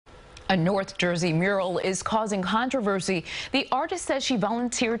A North Jersey mural is causing controversy. The artist says she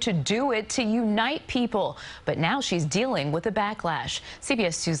volunteered to do it to unite people, but now she's dealing with a backlash.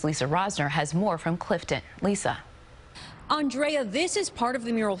 CBS 2's Lisa Rozner has more from Clifton. Lisa. Andrea, this is part of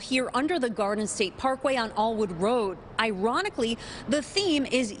the mural here under the Garden State Parkway on Allwood Road. Ironically, the theme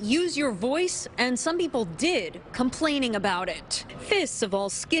is use your voice, and some people did, complaining about it. Fists of all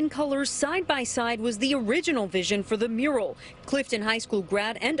skin colors side by side was the original vision for the mural. Clifton High School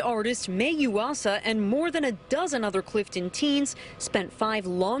grad and artist May Uasa and more than a dozen other Clifton teens spent 5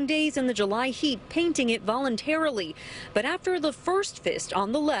 long days in the July heat painting it voluntarily. But after the first fist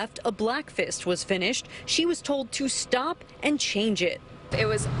on the left, a black fist, was finished, she was told to stop and change it. It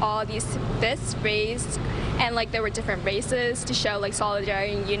was all these fists raised, and there were different races to show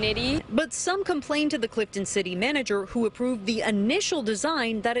solidarity and unity. But some complained to the Clifton city manager, who approved the initial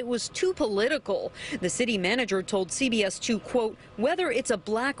design, that it was too political. The city manager told CBS 2, quote, whether it's a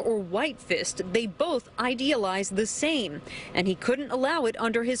black or white fist, they both idealize the same, and he couldn't allow it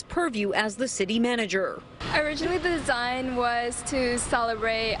under his purview as the city manager. Originally, the design was to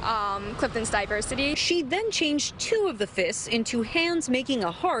celebrate Clifton's diversity. She then changed 2 of the fists into hands making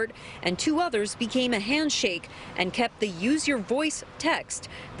a heart, and 2 others became a handshake, and kept the use your voice text.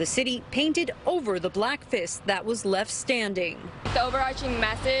 The city painted over the black fist that was left standing. The overarching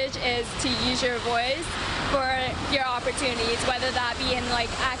message is to use your voice for your opportunities, whether that be in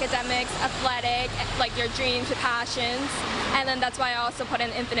academics, athletic, your dreams, your passions. And then that's why I also put in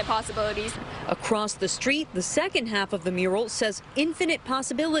infinite possibilities. Across the street, the second half of the mural says infinite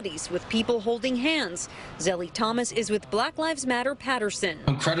possibilities with people holding hands. Zelly Thomas is with Black Lives Matter Patterson.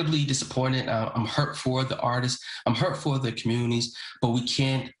 Incredibly disappointed. I'm hurt for the artists. I'm hurt for the communities, but we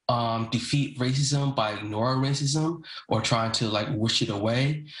can't defeat racism by ignoring racism or trying to wish it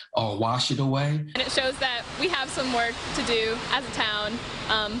away or wash it away. And it shows that we have some work to do as a town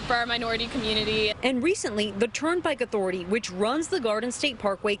for our minority community. And recently, the Turnpike Authority, which runs the Garden State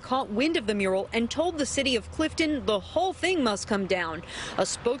Parkway, caught wind of the mural and told the city of Clifton the whole thing must come down. A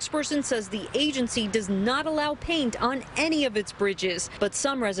spokesperson says the agency does not allow paint on any of its bridges, but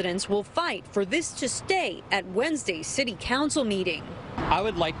some residents will fight for this to stay at Wednesday's city council meeting. I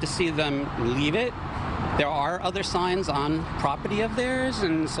would like to see them leave it. There are other signs on property of theirs,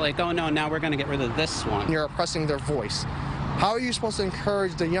 and it's oh no, now we're going to get rid of this one. You're oppressing their voice. How are you supposed to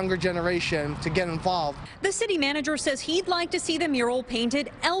encourage the younger generation to get involved? The city manager says he'd like to see the mural painted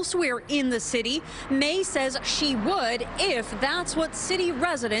elsewhere in the city. May says she would if that's what city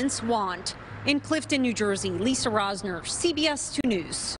residents want. In Clifton, New Jersey, Lisa Rozner, CBS 2 News.